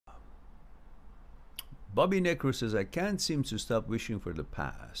Bobby Necro says, I can't seem to stop wishing for the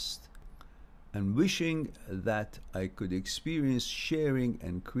past and wishing that I could experience sharing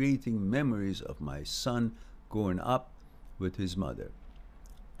and creating memories of my son growing up with his mother.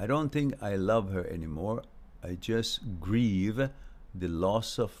 I don't think I love her anymore. I just grieve the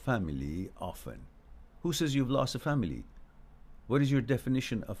loss of family often. Who says you've lost a family? What is your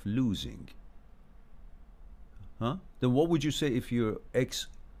definition of losing? Huh? Then what would you say if your ex,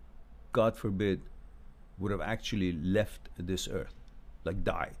 God forbid, would have actually left this earth, like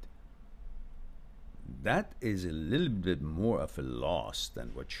died? That is a little bit more of a loss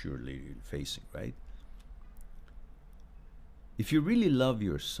than what you're really facing, right? If you really love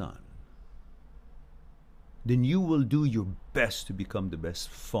your son, then you will do your best to become the best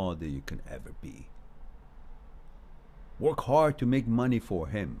father you can ever be. Work hard to make money for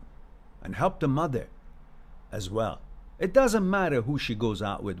him and help the mother as well. It doesn't matter who she goes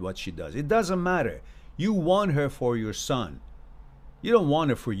out with, what she does. It doesn't matter. You want her for your son. You don't want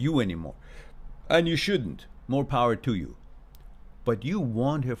her for you anymore. And you shouldn't. More power to you. But you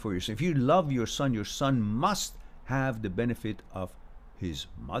want her for yourself. If you love your son must have the benefit of his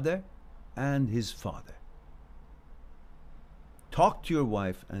mother and his father. Talk to your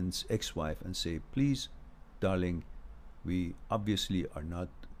wife and ex-wife and say, please, darling, we obviously are not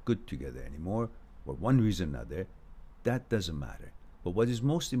good together anymore for one reason or another. That doesn't matter. But what is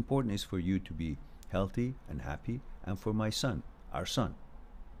most important is for you to be healthy and happy, and for my son, our son,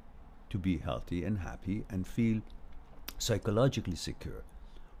 to be healthy and happy and feel psychologically secure.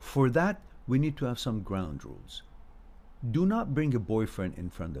 For that, we need to have some ground rules. Do not bring a boyfriend in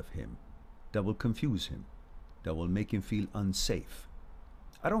front of him. That will confuse him. That will make him feel unsafe.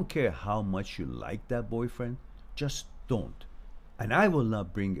 I don't care how much you like that boyfriend, just don't. And I will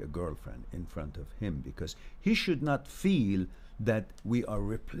not bring a girlfriend in front of him, because he should not feel that we are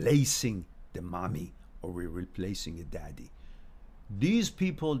replacing the mommy or we're replacing a daddy. These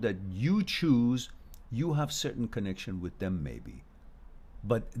people that you choose, you have certain connection with them maybe,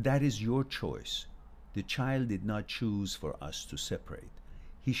 but that is your choice. The child did not choose for us to separate.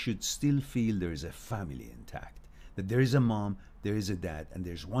 He should still feel there is a family intact, that there is a mom, there is a dad, and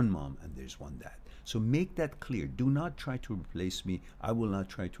there's one mom and there's one dad. So make that clear. Do not try to replace me. I will not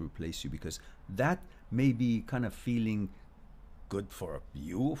try to replace you, because that may be kind of feeling good for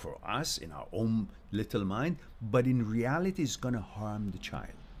you, for us, in our own little mind, but in reality it's going to harm the child.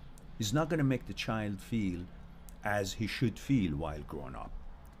 It's not going to make the child feel as he should feel while growing up.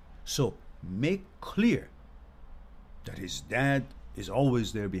 So make clear that his dad is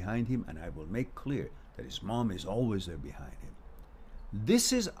always there behind him, and I will make clear that his mom is always there behind him.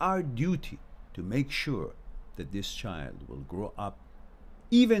 This is our duty, to make sure that this child will grow up,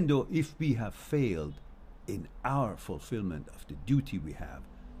 even though if we have failed in our fulfillment of the duty we have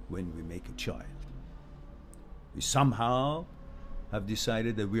when we make a child. We somehow have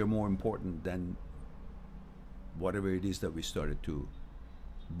decided that we are more important than whatever it is that we started to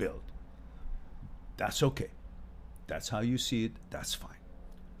build. That's okay. That's how you see it. That's fine.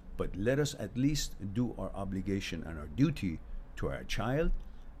 But let us at least do our obligation and our duty to our child,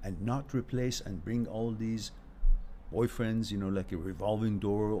 and not replace and bring all these boyfriends, like a revolving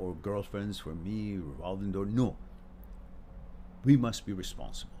door, or girlfriends for me, revolving door. No. We must be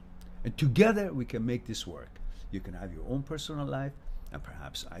responsible. And together we can make this work. You can have your own personal life, and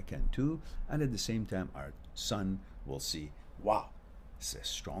perhaps I can too. And at the same time, our son will see, wow, it's a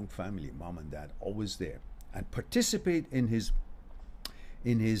strong family, mom and dad always there. And participate in his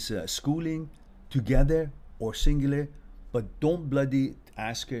schooling together or singular, but don't bloody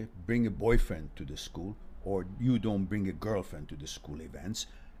ask her, bring a boyfriend to the school, or you don't bring a girlfriend to the school events.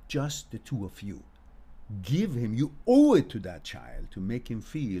 Just the two of you. Give him, you owe it to that child to make him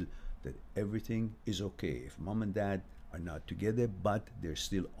feel that everything is okay. If mom and dad are not together, but they're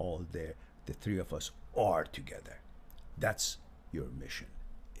still all there, the three of us are together. That's your mission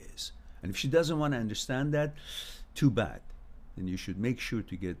is. And if she doesn't want to understand that, too bad. Then you should make sure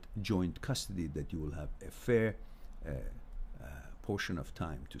to get joint custody, that you will have a fair portion of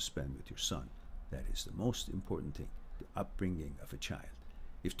time to spend with your son. That is the most important thing, the upbringing of a child.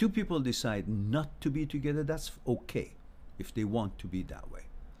 If two people decide not to be together, that's okay if they want to be that way.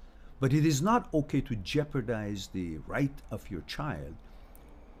 But it is not okay to jeopardize the right of your child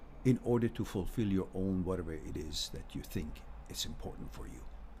in order to fulfill your own whatever it is that you think is important for you.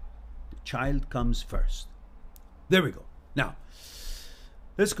 The child comes first. There we go. Now,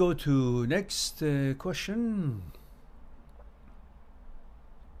 let's go to next question.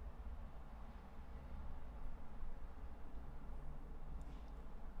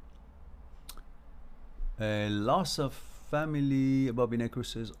 Loss of family, Bobby Necro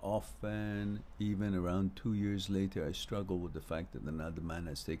says, often, even around 2 years later, I struggle with the fact that another man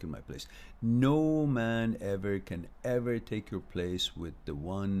has taken my place. No man ever can ever take your place with the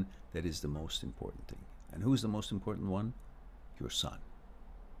one that is the most important thing. And who's the most important one? Your son.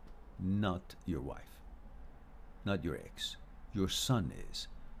 Not your wife. Not your ex. Your son is.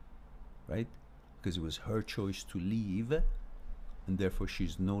 Right? Because it was her choice to leave, and therefore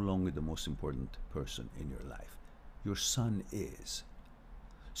she's no longer the most important person in your life. Your son is.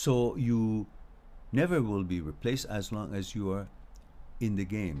 So you never will be replaced as long as you are in the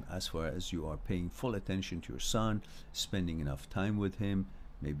game, as far as you are paying full attention to your son, spending enough time with him.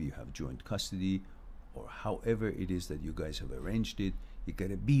 Maybe you have joint custody, or however it is that you guys have arranged it. You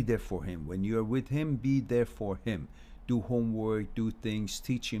gotta be there for him. When you're with him, be there for him. Do homework, do things,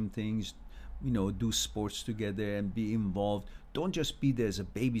 teach him things, do sports together and be involved. Don't just be there as a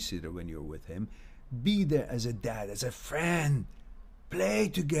babysitter when you're with him. Be there as a dad, as a friend. Play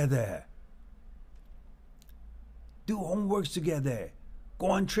together. Do homeworks together. Go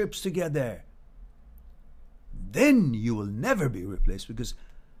on trips together. Then you will never be replaced, because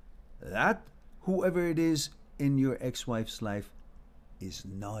that, whoever it is in your ex-wife's life, is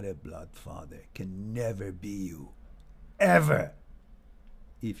not a blood father. Can never be you. Ever.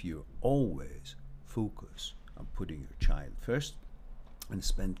 If you always focus on putting your child first and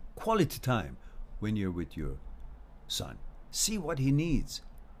spend quality time when you're with your son. See what he needs.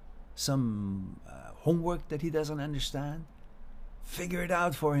 Some homework that he doesn't understand. Figure it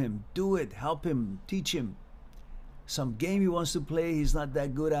out for him. Do it. Help him. Teach him. Some game he wants to play, he's not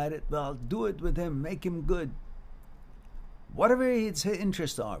that good at it. Well, do it with him. Make him good. Whatever his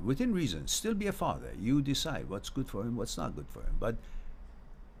interests are, within reason, still be a father. You decide what's good for him, what's not good for him. But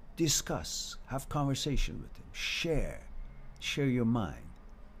discuss, have conversation with him, share your mind.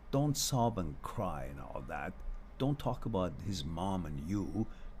 Don't sob and cry and all that. Don't talk about his mom and you.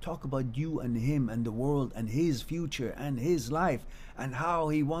 Talk about you and him and the world and his future and his life and how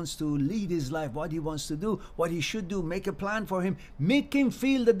he wants to lead his life, what he wants to do, what he should do. Make a plan for him. Make him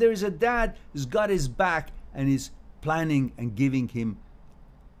feel that there is a dad who's got his back and is planning and giving him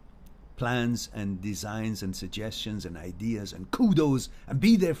plans and designs and suggestions and ideas and kudos, and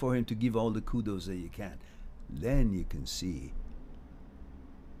be there for him to give all the kudos that you can. Then you can see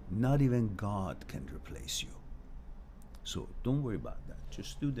not even God can replace you. So don't worry about that.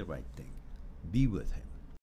 Just do the right thing. Be with him.